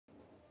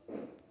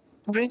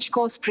Bridge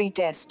course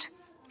pretest.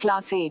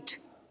 Class 8.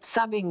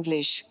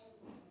 Sub-English.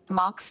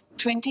 Marks,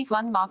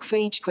 21 mark for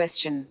each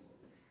question.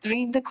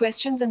 Read the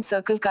questions and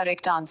circle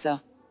correct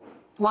answer.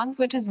 1.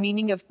 What is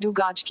meaning of do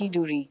gaj ki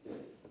duri?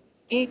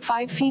 A.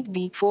 5 feet,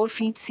 B. 4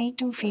 feet, C.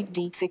 2 feet,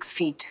 D. 6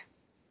 feet.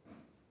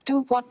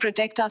 2. What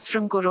protect us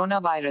from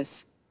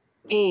coronavirus?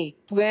 A.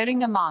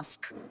 Wearing a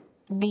mask.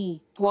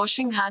 B.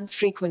 Washing hands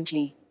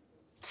frequently.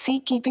 C.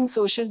 Keeping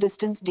social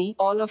distance. D.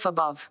 All of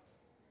above.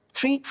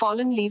 3.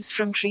 Fallen leaves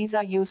from trees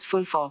are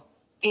useful for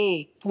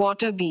A.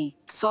 Water. B.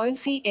 Soil.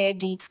 C. Air.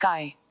 D.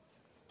 Sky.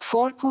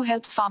 4. Who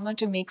helps farmer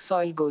to make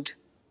soil good?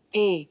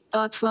 A.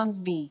 Earthworms.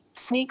 B.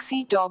 Snake.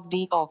 C. Dog.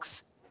 D.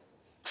 Ox.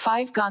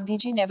 5.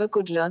 Gandhiji never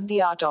could learn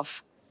the art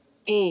of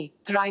A.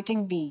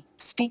 Writing. B.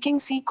 Speaking.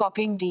 C.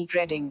 Copying. D.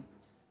 Reading.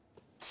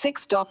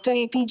 6. Dr.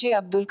 APJ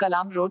Abdul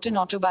Kalam wrote an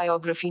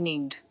autobiography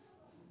named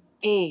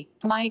A.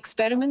 My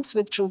Experiments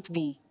with Truth.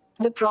 B.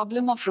 The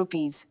Problem of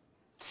Rupees.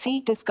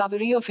 C.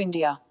 Discovery of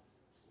India.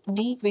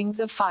 D. Wings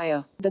of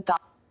Fire. The Taj.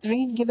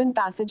 Read given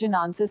passage and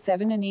answer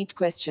 7 and 8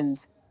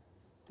 questions.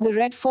 The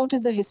Red Fort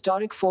is a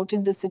historic fort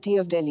in the city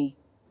of Delhi.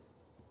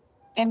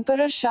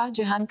 Emperor Shah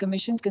Jahan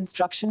commissioned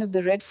construction of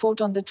the Red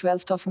Fort on the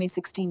 12th of May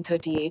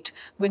 1638,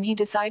 when he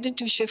decided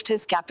to shift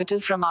his capital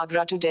from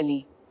Agra to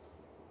Delhi.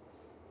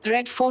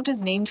 Red Fort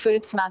is named for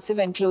its massive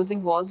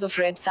enclosing walls of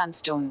red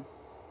sandstone.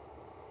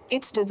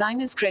 Its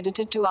design is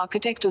credited to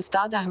architect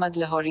Ustad Ahmad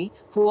Lahori,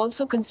 who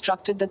also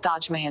constructed the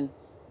Taj Mahal.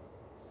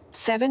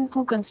 7.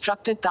 Who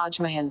constructed Taj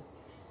Mahal?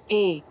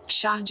 A.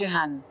 Shah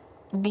Jahan.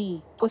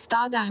 B.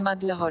 Ustad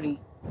Ahmad Lahori.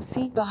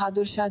 C.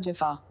 Bahadur Shah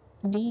Jafar.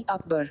 D.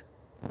 Akbar.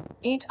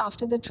 8.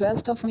 After the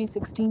 12th of May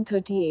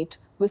 1638,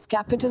 was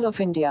capital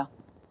of India.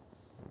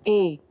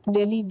 A.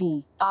 Delhi.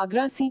 B.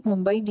 Agra. C.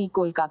 Mumbai. D.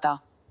 Kolkata.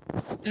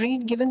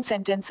 Read given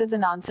sentences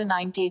and answer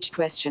 98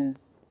 question.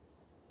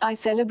 I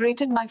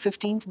celebrated my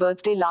 15th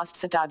birthday last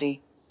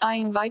Saturday. I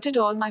invited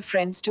all my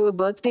friends to a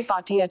birthday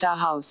party at our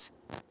house.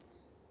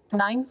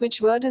 9.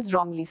 Which word is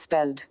wrongly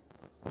spelled?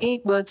 A.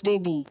 Birthday.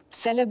 B.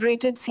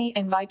 Celebrated. C.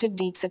 Invited.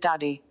 D.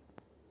 Saturday.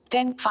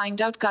 10.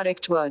 Find out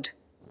correct word.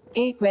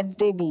 A.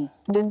 Wednesday. B.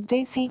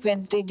 Dinsday. C.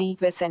 Wednesday. D.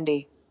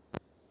 Wesenday.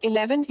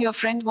 11. Your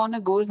friend won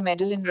a gold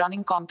medal in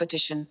running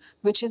competition.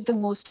 Which is the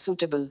most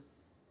suitable?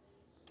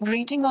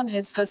 Greeting on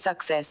his/her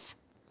success.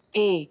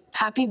 A.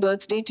 Happy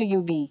birthday to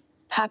you. B.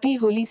 Happy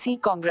Holi. C.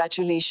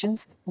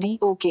 Congratulations. D.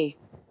 Okay.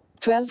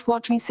 12.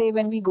 What we say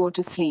when we go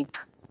to sleep.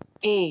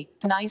 A.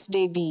 Nice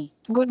day. B.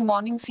 Good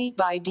morning. C.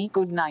 Bye. D.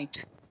 Good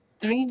night.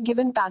 Read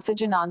given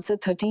passage and answer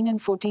 13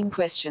 and 14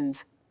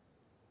 questions.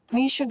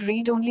 We should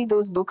read only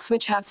those books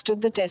which have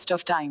stood the test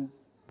of time.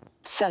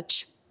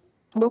 Such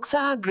books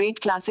are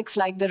great classics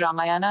like the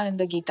Ramayana and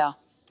the Gita.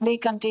 They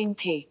contain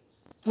the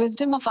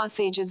wisdom of our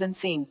sages and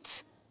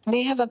saints.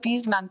 They have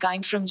appealed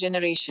mankind from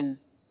generation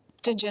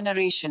to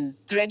generation.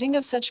 Reading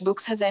of such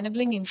books has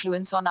enabling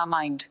influence on our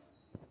mind.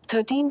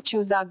 13.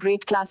 Choose our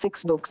great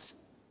classics books.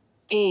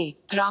 A.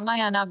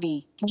 Ramayana.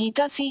 B.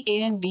 Gita. C.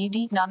 A and B.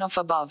 D. None of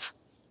above.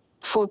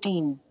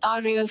 14.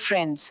 Our real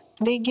friends.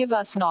 They give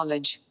us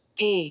knowledge.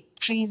 A.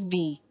 Trees.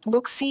 B.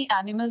 Books. C.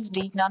 Animals.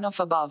 D. None of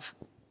above.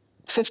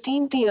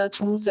 15. The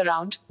earth moves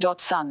around.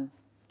 Sun.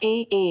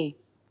 A.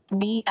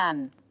 B.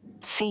 An.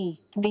 C.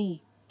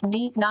 D.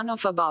 D. None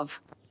of above.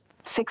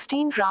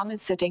 16. Ram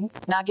is sitting.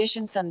 Nagesh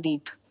and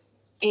Sandeep.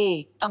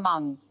 A.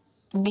 Among.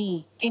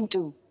 B.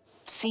 Into.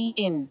 C.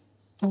 In.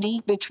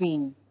 D.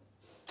 Between.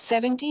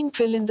 17.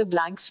 Fill in the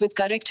blanks with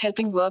correct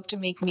helping verb to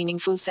make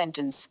meaningful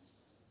sentence.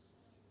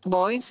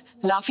 Boys,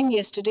 laughing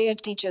yesterday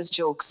at teacher's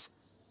jokes.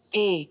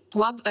 A.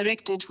 Wub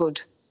erected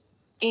wood.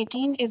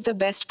 18. Is the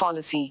best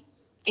policy.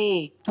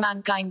 A.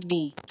 Mankind.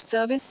 B.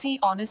 Service. C.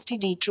 Honesty.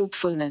 D.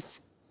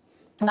 Truthfulness.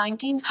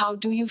 19. How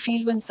do you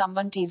feel when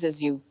someone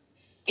teases you?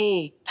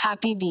 A.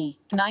 Happy. B.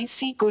 Nice.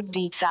 C. Good.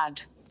 D.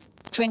 Sad.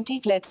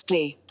 20. Let's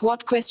play.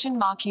 What question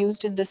mark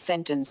used in this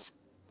sentence?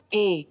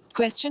 A.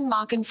 Question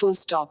mark and full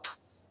stop.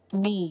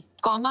 B.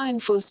 Comma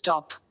and full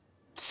stop.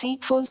 C.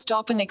 Full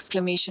stop and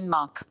exclamation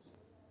mark.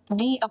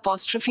 D.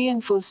 Apostrophe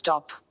and full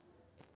stop.